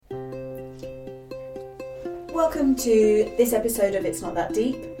Welcome to this episode of It's Not That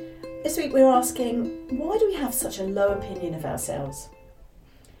Deep. This week we're asking, why do we have such a low opinion of ourselves?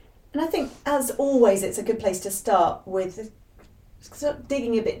 And I think, as always, it's a good place to start with sort of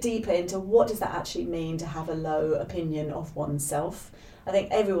digging a bit deeper into what does that actually mean to have a low opinion of oneself. I think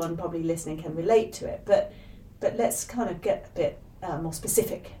everyone probably listening can relate to it, but let's kind of get a bit more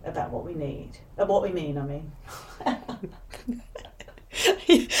specific about what we mean.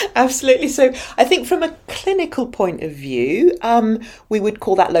 Absolutely. So I think from a clinical point of view, we would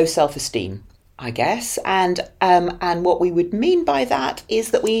call that low self-esteem, I guess. And what we would mean by that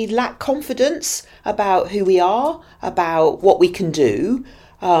is that we lack confidence about who we are, about what we can do.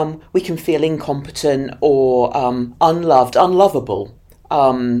 We can feel incompetent or unloved, unlovable,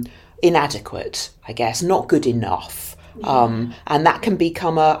 inadequate, I guess, not good enough. And that can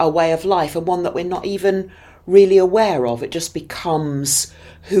become a way of life, and one that we're not even really aware of. It just becomes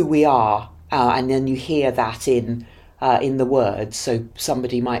who we are, and then you hear that in the words. So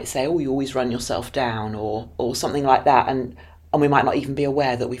somebody might say, "Oh, you always run yourself down," or something like that, and we might not even be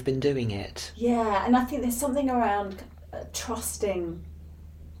aware that we've been doing it. Yeah, and I think there's something around trusting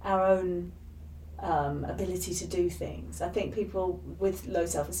our own ability to do things. I think people with low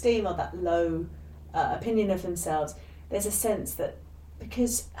self-esteem or that low opinion of themselves, there's a sense that,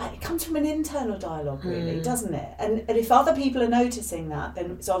 because it comes from an internal dialogue, really, doesn't it? And if other people are noticing that, then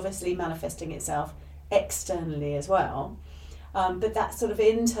it's obviously manifesting itself externally as well. But that sort of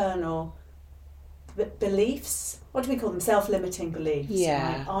internal beliefs, what do we call them? Self-limiting beliefs.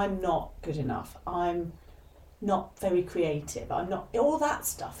 Yeah. Like, I'm not good enough. I'm not very creative. I'm not. All that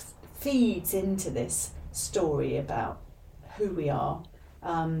stuff feeds into this story about who we are.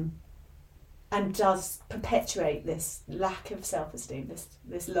 And does perpetuate this lack of self-esteem,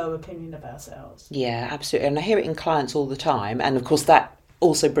 this low opinion of ourselves. Yeah, absolutely. And I hear it in clients all the time. And of course, that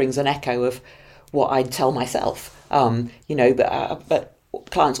also brings an echo of what I tell myself. But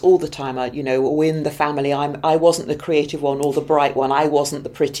clients all the time are, in the family, I wasn't the creative one or the bright one. I wasn't the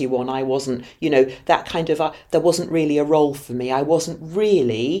pretty one. I wasn't, that kind of, there wasn't really a role for me. I wasn't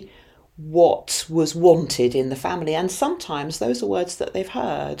really what was wanted in the family. And sometimes those are words that they've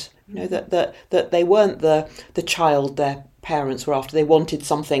heard, that they weren't the child their parents were after. They wanted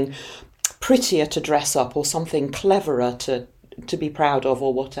something prettier to dress up or something cleverer to be proud of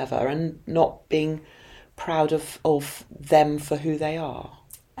or whatever, and not being proud of them for who they are.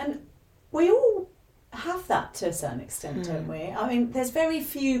 And we all have that to a certain extent, don't we? I mean, there's very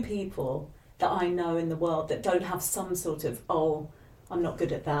few people that I know in the world that don't have some sort of, I'm not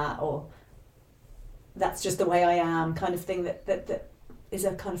good at that, or that's just the way I am kind of thing that is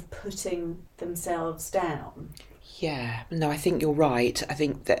a kind of putting themselves down. Yeah, no, I think you're right. I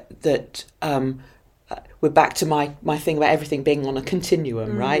think that we're back to my thing about everything being on a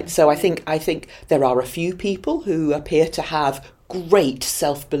continuum, right? So I think there are a few people who appear to have great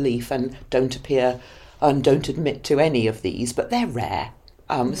self-belief and don't admit to any of these, but they're rare.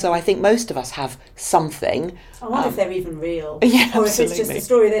 So I think most of us have something. I wonder if they're even real. Yeah, or absolutely. If it's just a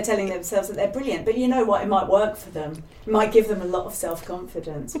story they're telling themselves that they're brilliant. But you know what? It might work for them. It might give them a lot of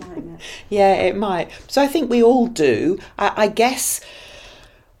self-confidence, mightn't it? Yeah, it might. So I think we all do. I guess.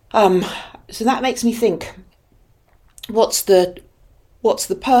 So that makes me think, what's the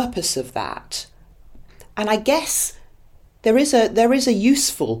purpose of that? And I guess there is a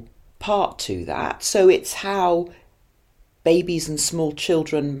useful part to that. So it's how babies and small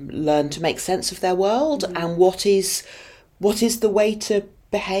children learn to make sense of their world, and what is the way to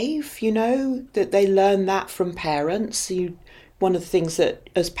behave, that they learn that from parents. One of the things that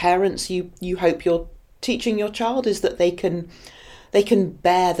as parents you hope you're teaching your child is that they can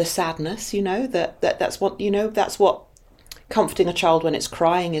bear the sadness, that's what comforting a child when it's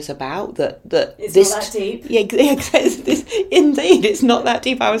crying is about. That it's not that deep. Yeah, indeed, it's not that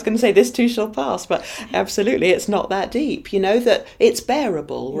deep. I was going to say this too shall pass, but absolutely, it's not that deep. That it's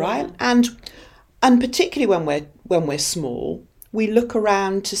bearable, right? And particularly when we're small, we look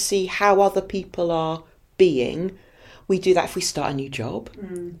around to see how other people are being. We do that if we start a new job,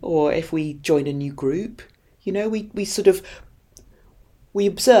 or if we join a new group. We sort of. We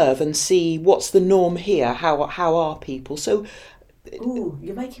observe and see what's the norm here, how are people. So,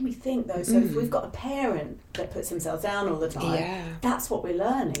 you're making me think though. So if we've got a parent that puts themselves down all the time, that's what we're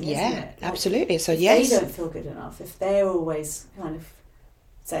learning, isn't it? Like, absolutely. So if they don't feel good enough, if they're always kind of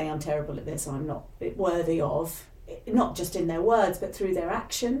saying I'm terrible at this, or I'm not worthy of, not just in their words but through their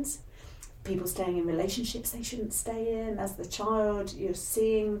actions. People staying in relationships they shouldn't stay in. As the child, you're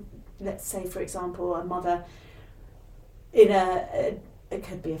seeing, let's say for example, a mother in it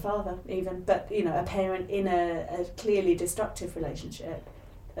could be a father even, but a parent in a clearly destructive relationship,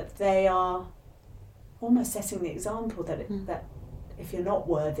 that they are almost setting the example that that if you're not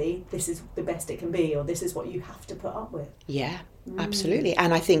worthy, this is the best it can be, or this is what you have to put up with. Yeah, absolutely.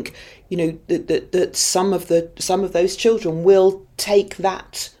 And I think, that some of those children will take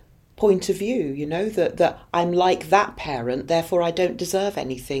that point of view, that I'm like that parent, therefore I don't deserve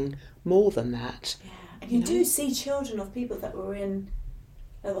anything more than that. Yeah, and you do see children of people that were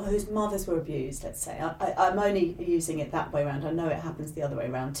whose mothers were abused, let's say. I'm only using it that way around. I know it happens the other way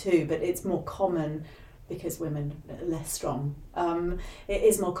around too, but it's more common because women are less strong. It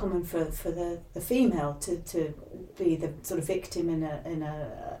is more common for the female to be the sort of victim in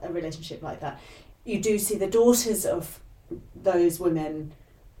a relationship like that. You do see the daughters of those women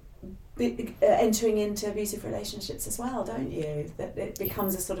entering into abusive relationships as well, don't you? That it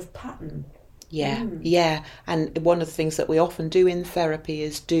becomes a sort of pattern. Yeah. And one of the things that we often do in therapy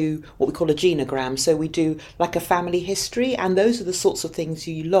is do what we call a genogram. So we do like a family history, and those are the sorts of things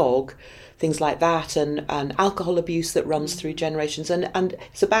you log, things like that, and alcohol abuse that runs through generations. And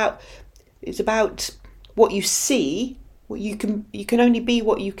it's about what you see. You can only be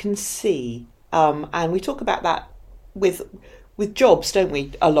what you can see. And we talk about that with jobs, don't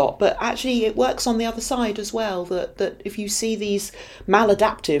we, a lot, but actually it works on the other side as well, that if you see these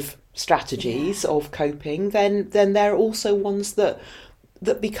maladaptive strategies of coping, then there are also ones that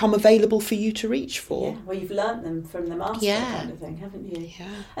become available for you to reach for. Yeah, well, you've learnt them from the master kind of thing, haven't you? Yeah.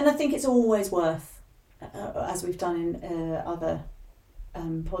 And I think it's always worth, as we've done in other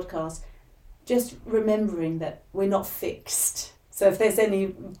podcasts, just remembering that we're not fixed. So if there's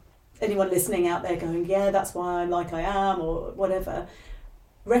anyone listening out there going, yeah, that's why I'm like I am, or whatever,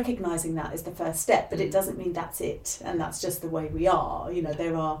 recognising that is the first step, but it doesn't mean that's it, and that's just the way we are.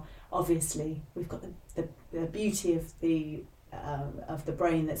 There are, obviously, we've got the beauty of the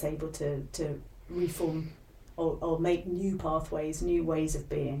brain that's able to reform or make new pathways, new ways of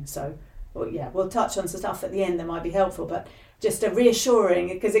being. So, we'll touch on some stuff at the end that might be helpful, but just a reassuring,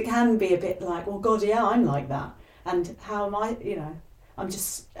 because it can be a bit like, well, God, yeah, I'm like that, and how am I, I'm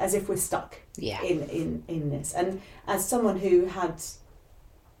just as if we're stuck in this. And as someone who had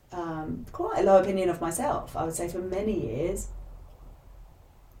quite a low opinion of myself, I would say for many years,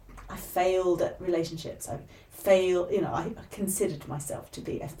 I failed at relationships. I considered myself to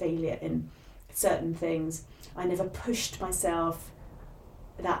be a failure in certain things. I never pushed myself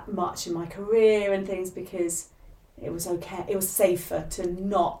that much in my career and things because it was okay. It was safer to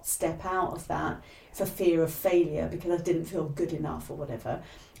not step out of that for fear of failure because I didn't feel good enough or whatever.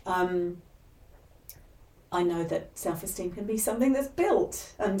 I know that self-esteem can be something that's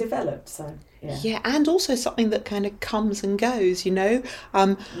built and developed. So yeah, and also something that kind of comes and goes.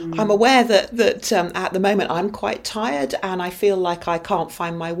 I'm aware that at the moment I'm quite tired and I feel like I can't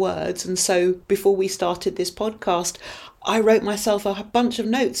find my words. And so before we started this podcast, I wrote myself a bunch of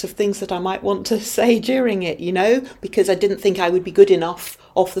notes of things that I might want to say during it, because I didn't think I would be good enough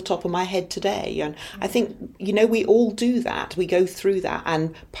off the top of my head today. And I think, we all do that. We go through that.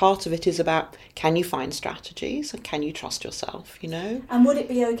 And part of it is about, can you find strategies and can you trust yourself, And would it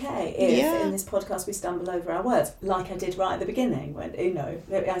be okay if in this podcast we stumble over our words, like I did right at the beginning when,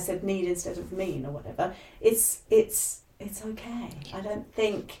 I said need instead of mean or whatever. It's okay. I don't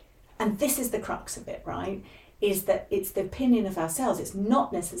think, and this is the crux of it, right? Is that it's the opinion of ourselves. It's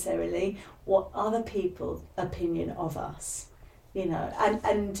not necessarily what other people's opinion of us,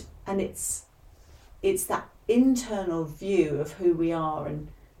 and it's that internal view of who we are and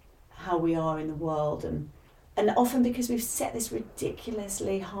how we are in the world, and often because we've set this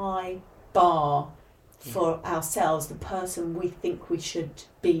ridiculously high bar for ourselves, the person we think we should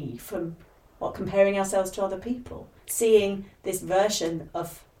be, from comparing ourselves to other people, seeing this version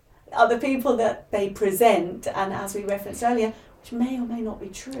of other people that they present, and as we referenced earlier, which may or may not be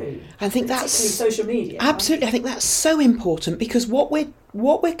true. I think that's social media. Absolutely, right? I think that's so important because what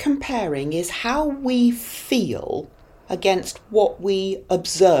we're comparing is how we feel against what we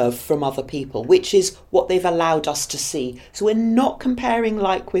observe from other people, which is what they've allowed us to see. So we're not comparing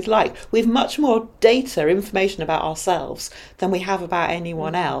like with like. We have much more data, information about ourselves than we have about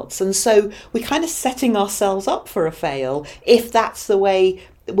anyone else. And so we're kind of setting ourselves up for a fail if that's the way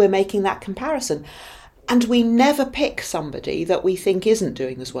we're making that comparison. And we never pick somebody that we think isn't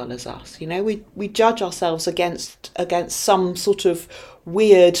doing as well as us. We judge ourselves against some sort of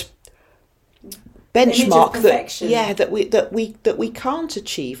weird benchmark that we can't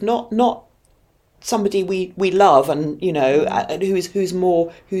achieve. Not somebody we love and who's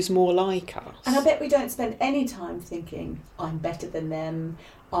more like us. And I bet we don't spend any time thinking I'm better than them,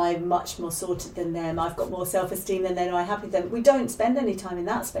 I'm much more sorted than them, I've got more self-esteem than them, I'm happy than them. We don't spend any time in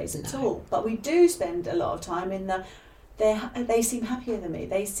that space at all. But we do spend a lot of time in the they seem happier than me.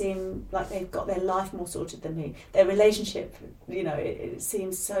 They seem like they've got their life more sorted than me. Their relationship, it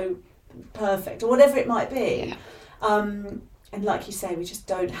seems so perfect, or whatever it might be. Yeah. And like you say, we just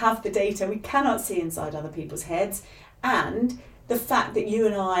don't have the data. We cannot see inside other people's heads. And the fact that you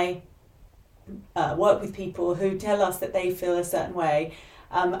and I work with people who tell us that they feel a certain way,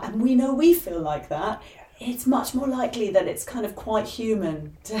 and we know we feel like that, it's much more likely that it's kind of quite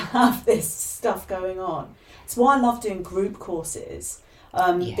human to have this stuff going on. It's why I love doing group courses,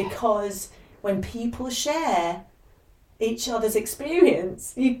 because when people share each other's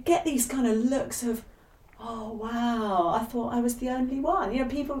experience, you get these kind of looks of, oh wow, I thought I was the only one.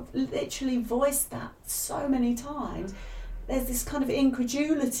 People literally voice that so many times. There's this kind of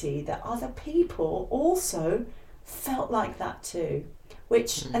incredulity that other people also felt like that too,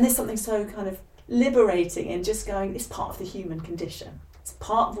 and there's something so kind of liberating in just going, it's part of the human condition. It's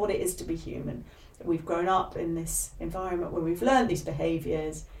part of what it is to be human. We've grown up in this environment where we've learned these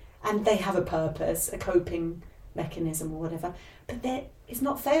behaviours, and they have a purpose, a coping mechanism or whatever, but it's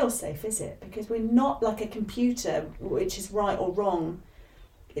not fail-safe, is it? Because we're not like a computer which is right or wrong.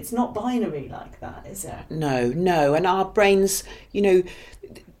 It's not binary like that, is it? No, and our brains,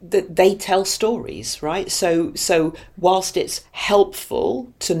 they tell stories, right? So whilst it's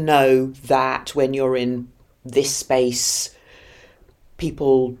helpful to know that when you're in this space,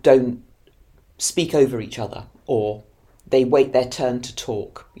 people don't speak over each other, or they wait their turn to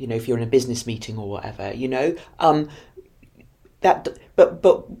talk, if you're in a business meeting or whatever,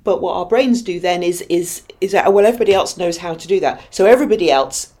 but what our brains do then is that, well, everybody else knows how to do that, so everybody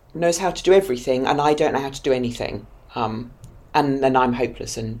else knows how to do everything, and I don't know how to do anything, and then I'm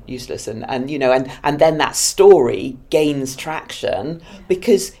hopeless and useless, and then that story gains traction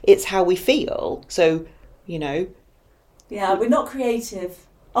because it's how we feel. So we're not creative.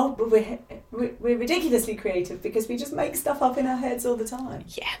 Oh, but we're ridiculously creative because we just make stuff up in our heads all the time.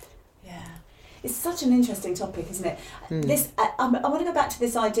 Yeah. It's such an interesting topic, isn't it? I want to go back to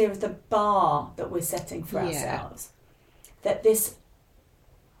this idea of the bar that we're setting for ourselves. That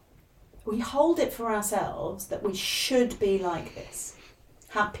we hold it for ourselves that we should be like this.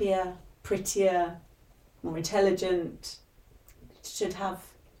 Happier, prettier, more intelligent, should have...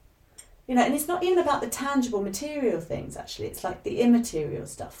 and it's not even about the tangible material things, actually. It's like the immaterial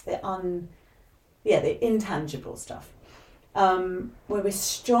stuff, the intangible stuff. Where we're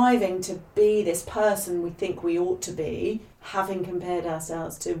striving to be this person we think we ought to be, having compared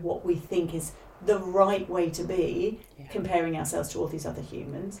ourselves to what we think is the right way to be, comparing ourselves to all these other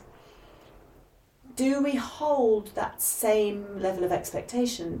humans. Do we hold that same level of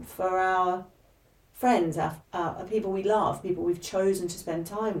expectation for our friends, our people we love, people we've chosen to spend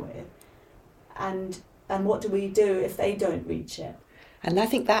time with? And what do we do if they don't reach it? And I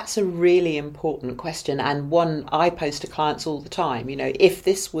think that's a really important question, and one I pose to clients all the time. If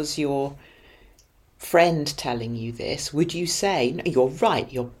this was your friend telling you this, would you say, no, you're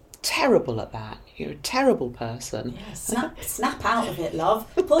right, you're terrible at that, you're a terrible person? Yeah, snap out of it,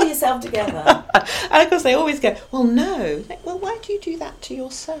 love. Pull yourself together. And of course they always go, well, no. Well, why do you do that to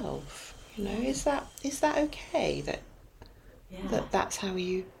yourself? Is that okay? That's how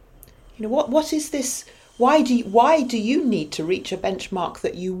you... what is this? Why do you need to reach a benchmark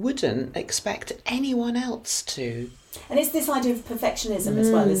that you wouldn't expect anyone else to? And it's this idea of perfectionism as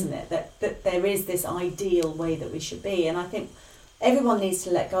well, isn't it? That there is this ideal way that we should be. And I think everyone needs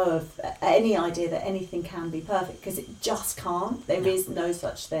to let go of any idea that anything can be perfect, because it just can't. There is no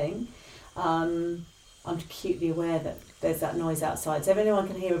such thing. I'm acutely aware that there's that noise outside. So if anyone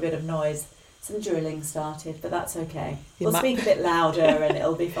can hear a bit of noise, some drilling started, but that's okay. We'll speak a bit louder and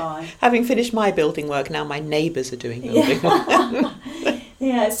it'll be fine. Having finished my building work, now my neighbours are doing building work.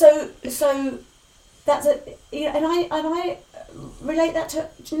 Yeah, so that's and I relate that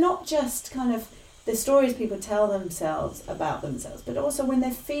to not just kind of the stories people tell themselves about themselves, but also when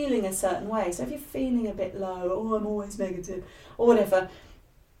they're feeling a certain way. So if you're feeling a bit low, I'm always negative, or whatever,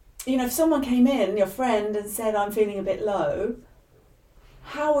 if someone came in, your friend, and said, I'm feeling a bit low,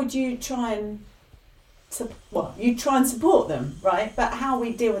 how would you try and support them, right? But how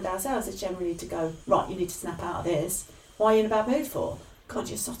we deal with ourselves is generally to go, right, you need to snap out of this. Why are you in a bad mood for? God,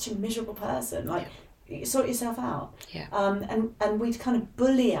 you're such a miserable person. Sort yourself out. Yeah. And we'd kind of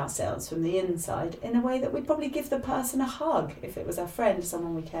bully ourselves from the inside in a way that we'd probably give the person a hug if it was our friend,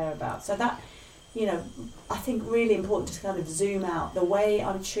 someone we care about. So that, I think really important to kind of zoom out. The way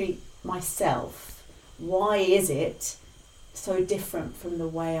I treat myself, why is it so different from the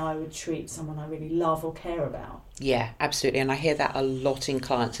way I would treat someone I really love or care about? Yeah, absolutely. And I hear that a lot in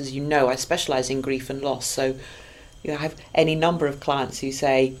clients. As you know, I specialise in grief and loss. So I have any number of clients who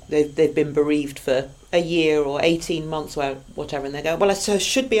say they've been bereaved for a year or 18 months or whatever, and they go, well, I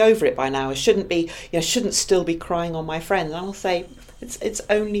should be over it by now. I shouldn't still be crying on my friends. And I'll say, it's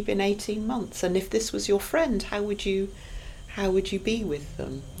only been 18 months, and if this was your friend, how would you be with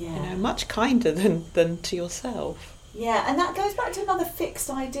them? Yeah. Much kinder than to yourself. Yeah, and that goes back to another fixed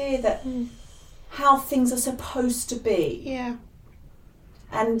idea that how things are supposed to be. Yeah.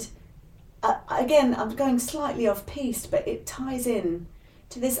 And again, I'm going slightly off piste, but it ties in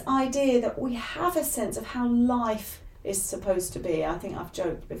to this idea that we have a sense of how life is supposed to be. I think I've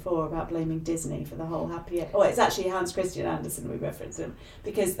joked before about blaming Disney for the whole happy... Oh, it's actually Hans Christian Andersen we reference him,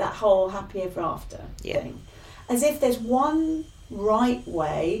 because that whole happy ever after thing. As if there's one right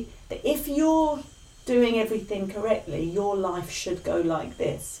way, that if you're doing everything correctly, your life should go like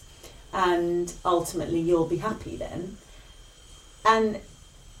this, and ultimately you'll be happy then. And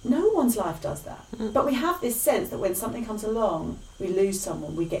no one's life does that. But we have this sense that when something comes along, we lose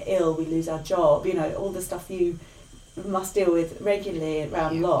someone, we get ill, we lose our job, all the stuff you must deal with regularly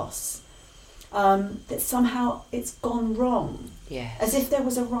around loss, that somehow it's gone wrong. Yes. As if there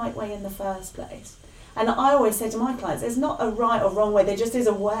was a right way in the first place. And I always say to my clients, there's not a right or wrong way, there just is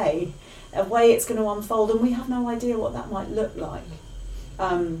a way it's going to unfold, and we have no idea what that might look like.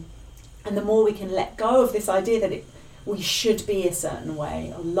 And the more we can let go of this idea that we should be a certain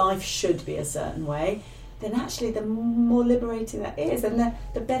way, or life should be a certain way, then actually the more liberating that is, and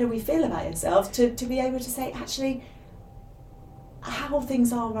the better we feel about yourself to be able to say, actually, how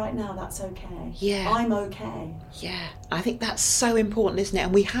things are right now, that's okay. Yeah. I'm okay. Yeah. I think that's so important, isn't it?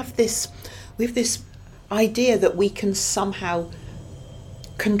 And we have this idea that we can somehow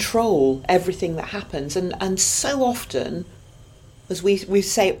control everything that happens, and so often, as we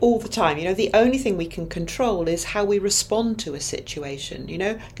say all the time, the only thing we can control is how we respond to a situation.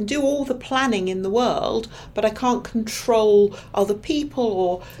 I can do all the planning in the world, but I can't control other people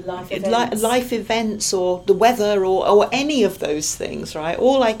or life events or the weather or any of those things, right?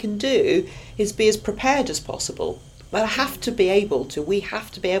 All I can do is be as prepared as possible. But we have to be able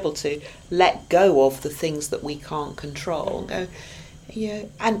to let go of the things that we can't control.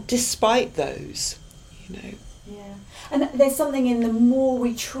 And despite those, Yeah. And there's something in the more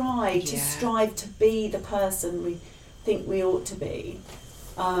we try to strive to be the person we think we ought to be,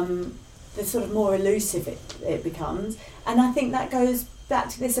 the sort of more elusive it becomes. And I think that goes back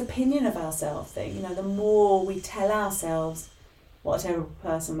to this opinion of ourselves thing. The more we tell ourselves what a terrible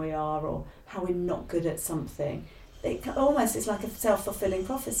person we are, or how we're not good at something, it's like a self-fulfilling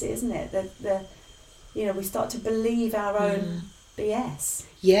prophecy, isn't it? That we start to believe our own BS.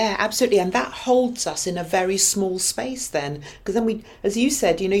 Yeah, absolutely. And that holds us in a very small space then. Because then we, as you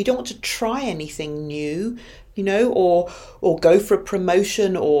said, you don't want to try anything new, or go for a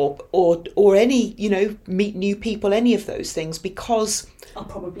promotion or any, meet new people, any of those things, because I'll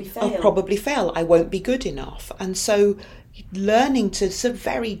probably fail. I won't be good enough. And so learning to sort of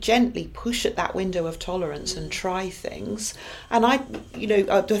very gently push at that window of tolerance and try things. And I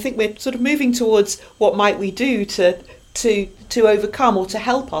think we're sort of moving towards what might we do to overcome or to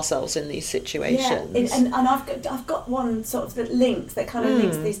help ourselves in these situations. Yeah, and I've got one sort of that links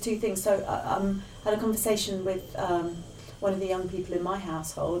these two things. So I had a conversation with one of the young people in my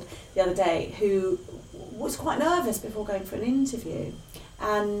household the other day who was quite nervous before going for an interview,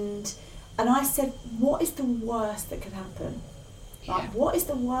 and I said, what is the worst that could happen? Like, what is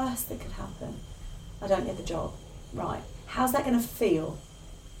the worst that could happen? I don't get the job. Right. How's that going to feel?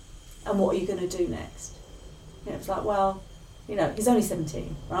 And what are you going to do next? It was like, well, he's only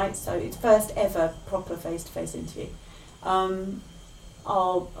 17, right? So it's first ever proper face-to-face interview.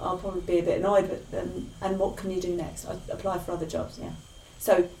 I'll probably be a bit annoyed, but and what can you do next? I apply for other jobs, yeah.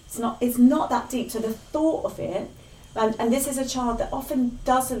 So it's not that deep. So the thought of it, and this is a child that often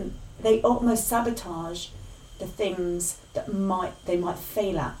doesn't. They almost sabotage the things that they might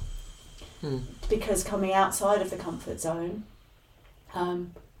fail at, because coming outside of the comfort zone.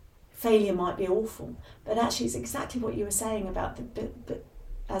 Failure might be awful, but actually it's exactly what you were saying about but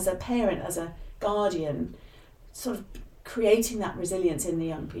as a parent, as a guardian, sort of creating that resilience in the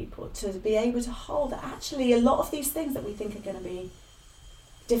young people to be able to hold that actually a lot of these things that we think are going to be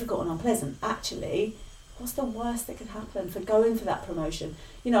difficult and unpleasant, actually, what's the worst that could happen for going for that promotion?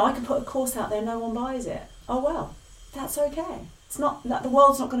 I can put a course out there, no one buys it. Oh well, that's okay. It's not that the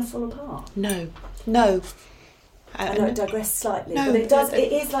world's not going to fall apart. No. I know it digressed slightly, but it does.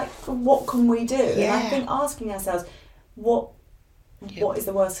 It is like, what can we do? Yeah. And I think asking ourselves, what is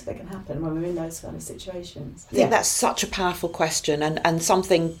the worst that can happen when we're in those kind of situations? I think that's such a powerful question, and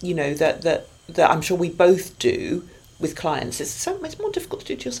something that I'm sure we both do with clients. It's more difficult to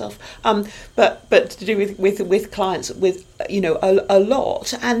do to yourself, but to do with clients with a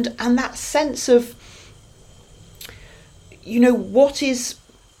lot, and that sense of what is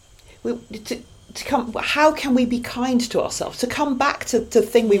how can we be kind to ourselves? To come back to the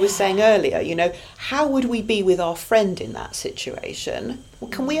thing we were saying earlier, how would we be with our friend in that situation?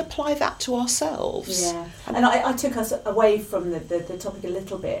 Well, can we apply that to ourselves? Yeah, and I took us away from the topic a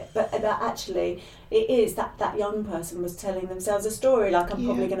little bit, but actually it is that young person was telling themselves a story like, I'm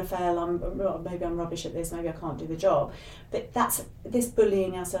probably going to fail, maybe I'm rubbish at this, maybe I can't do the job. But that's this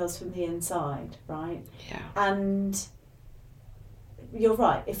bullying ourselves from the inside, right? Yeah. And you're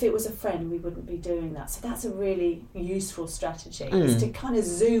right, if it was a friend we wouldn't be doing that. So that's a really useful strategy, is to kind of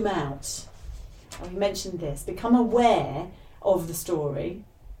zoom out. We mentioned this, become aware of the story,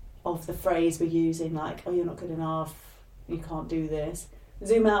 of the phrase we're using, like, oh, you're not good enough, you can't do this.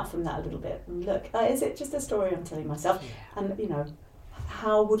 Zoom out from that a little bit and look, is it just a story I'm telling myself? Yeah. And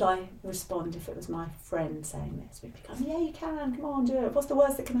how would I respond if it was my friend saying this? We'd become, yeah, you can, come on, do it. What's the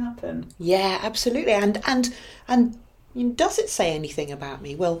worst that can happen? Yeah, absolutely. And does it say anything about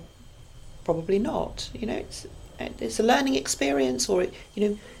me? Well, probably not. It's a learning experience, or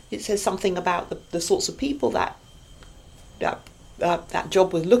it says something about the sorts of people that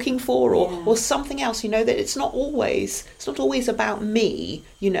job was looking for, or something else. That it's not always about me.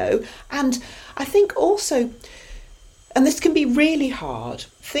 And I think also, and this can be really hard,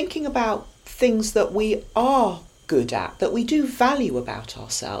 thinking about things that we are good at, that we do value about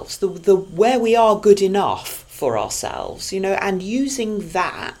ourselves, the where we are good enough for ourselves, and using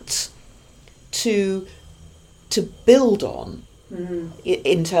that to build on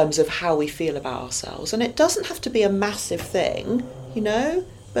in terms of how we feel about ourselves. And it doesn't have to be a massive thing,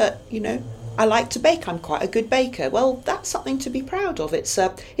 but I like to bake, I'm quite a good baker. Well, that's something to be proud of. It's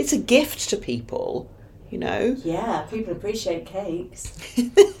a gift to people, Yeah, people appreciate cakes.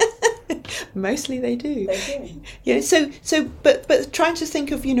 Mostly they do. They do. But trying to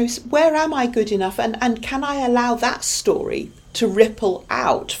think of, where am I good enough, and can I allow that story to ripple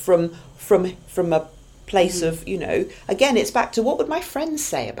out from a place of, again, it's back to what would my friends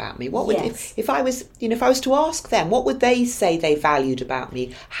say about me? What would if I was to ask them, what would they say they valued about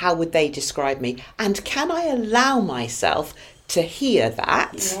me? How would they describe me? And can I allow myself to hear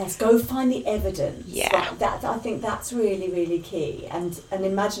that? Yes, go find the evidence. Yeah. I think that's really, really key. And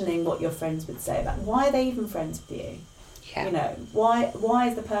imagining what your friends would say about why are they even friends with you? Yeah. Why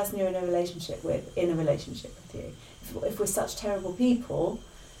is the person you're in a relationship with in a relationship with you? If we're such terrible people,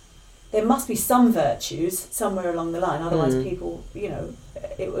 there must be some virtues somewhere along the line. Otherwise, people,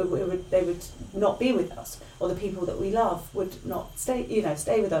 they would not be with us, or the people that we love would not stay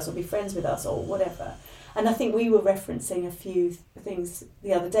with us or be friends with us or whatever. And I think we were referencing a few things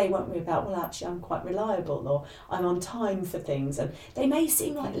the other day, weren't we, about, well, actually, I'm quite reliable, or I'm on time for things. And they may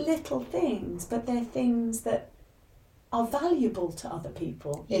seem like little things, but they're things that are valuable to other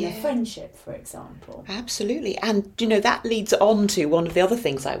people in a friendship, for example. Absolutely. And, that leads on to one of the other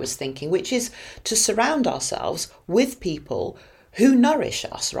things I was thinking, which is to surround ourselves with people who nourish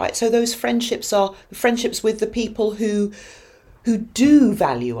us, right? So those friendships are friendships with the people who do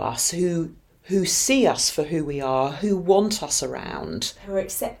value us, who see us for who we are, who want us around. Who are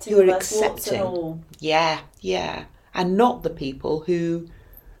accepting of us, warts and all. Yeah. And not the people who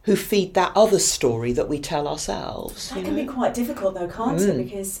feed that other story that we tell ourselves. That can be quite difficult though, can't it?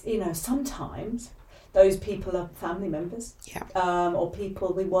 Because, sometimes those people are family members, or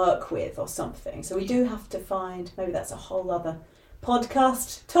people we work with or something. So we do have to find, maybe that's a whole other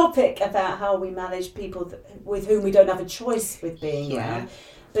podcast topic about how we manage people with whom we don't have a choice with being around.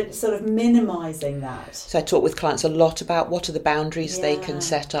 But sort of minimising that. So I talk with clients a lot about what are the boundaries they can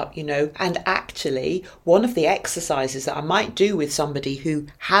set up, and actually one of the exercises that I might do with somebody who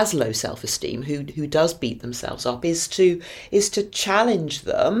has low self-esteem, who does beat themselves up, is to challenge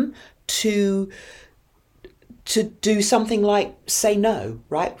them to do something like say no,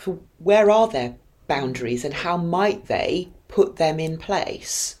 right? Where are their boundaries and how might they put them in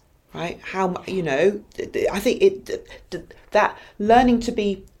place? Right? I think that learning to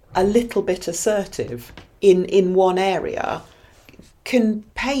be a little bit assertive in one area can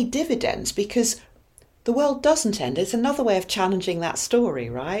pay dividends, because the world doesn't end. It's another way of challenging that story,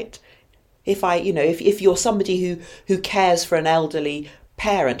 right? If you're somebody who cares for an elderly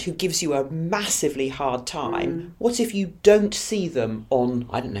parent who gives you a massively hard time, what if you don't see them on,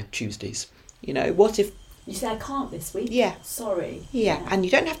 I don't know, Tuesdays? What if you say, I can't this week. Yeah. Sorry. Yeah, and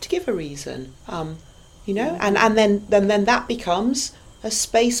you don't have to give a reason. And then that becomes a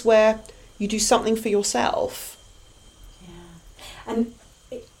space where you do something for yourself. Yeah. And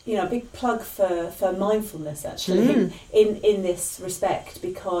a big plug for mindfulness actually in this respect,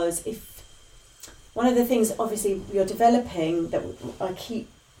 because if one of the things obviously you're developing that I keep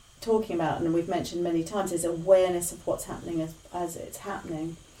talking about, and we've mentioned many times, is awareness of what's happening as it's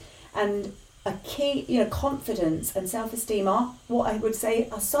happening. And a key, confidence and self-esteem are what I would say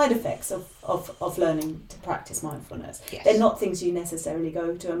are side effects of learning to practice mindfulness. Yes. They're not things you necessarily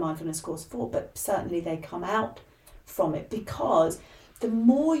go to a mindfulness course for, but certainly they come out from it, because the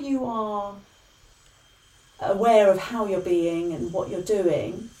more you are aware of how you're being and what you're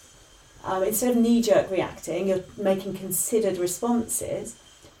doing, instead of knee-jerk reacting, you're making considered responses,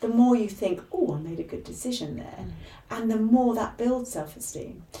 the more you think, oh, I made a good decision there. And the more that builds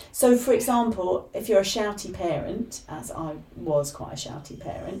self-esteem. So, for example, if you're a shouty parent, as I was quite a shouty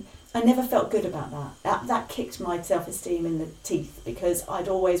parent, I never felt good about that. That kicked my self-esteem in the teeth, because I'd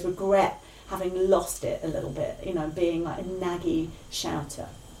always regret having lost it a little bit, being like a naggy shouter.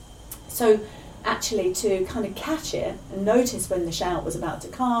 So actually to kind of catch it and notice when the shout was about to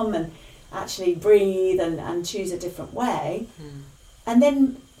come, and actually breathe and choose a different way. And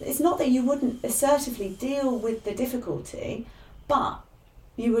then it's not that you wouldn't assertively deal with the difficulty, but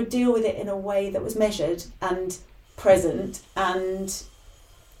you would deal with it in a way that was measured and present, and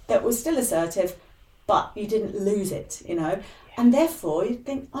that was still assertive, but you didn't lose it, and therefore you'd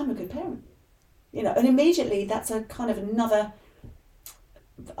think, I'm a good parent, and immediately that's a kind of another,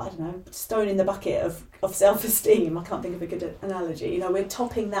 I don't know, stone in the bucket of self-esteem. I can't think of a good analogy. We're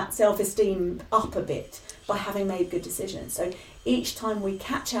topping that self-esteem up a bit by having made good decisions. So each time we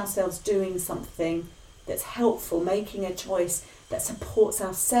catch ourselves doing something that's helpful, making a choice that supports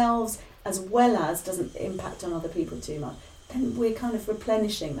ourselves as well as doesn't impact on other people too much, then we're kind of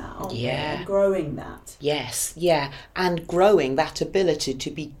replenishing that, aren't we? And growing that. Yes, yeah. And growing that ability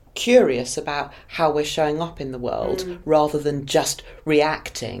to be curious about how we're showing up in the world rather than just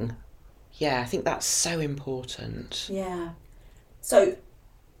reacting. Yeah, I think that's so important. Yeah. So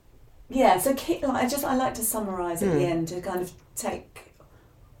I like to summarise at the end to kind of take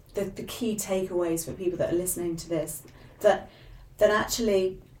the key takeaways for people that are listening to this, that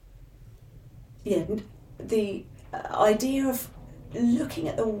actually, the idea of looking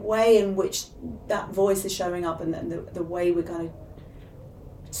at the way in which that voice is showing up, and the way we're kind of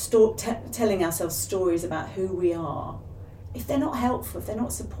telling ourselves stories about who we are, if they're not helpful, if they're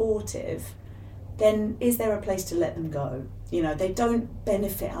not supportive, then is there a place to let them go? They don't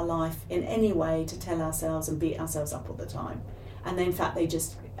benefit our life in any way to tell ourselves and beat ourselves up all the time. And in fact, they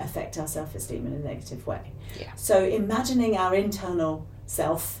just affect our self-esteem in a negative way. Yeah. So imagining our internal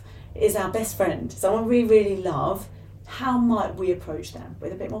self is our best friend, someone we really love. How might we approach them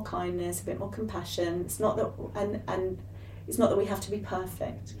with a bit more kindness, a bit more compassion? It's not that, and it's not that we have to be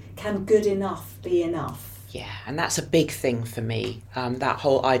perfect. Can good enough be enough? Yeah, and that's a big thing for me, that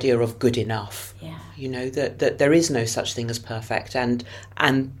whole idea of good enough. Yeah. That there is no such thing as perfect, and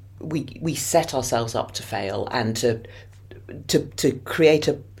we set ourselves up to fail and to create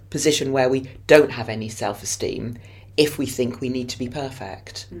a position where we don't have any self-esteem if we think we need to be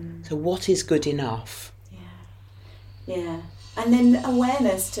perfect. So what is good enough? Yeah. And then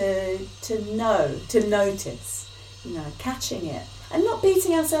awareness to notice, catching it. And not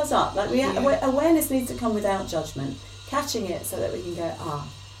beating ourselves up. Awareness needs to come without judgment. Catching it so that we can go,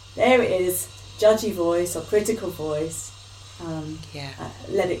 there it is, judgy voice or critical voice.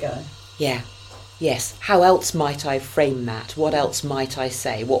 Let it go. Yeah. Yes. How else might I frame that? What else might I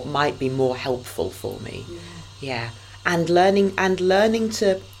say? What might be more helpful for me? Yeah. And learning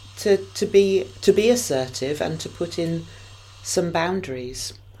to be assertive and to put in some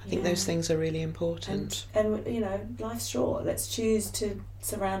boundaries. I think those things are really important. And life's short. Let's choose to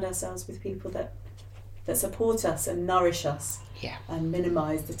surround ourselves with people that support us and nourish us. Yeah. And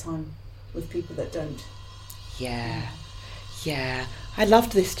minimise the time with people that don't. Yeah. I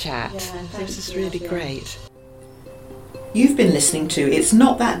loved this chat. This is really great. You've been listening to It's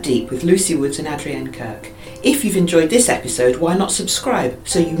Not That Deep with Lucy Woods and Adrienne Kirk. If you've enjoyed this episode, why not subscribe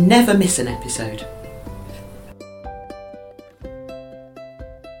so you never miss an episode?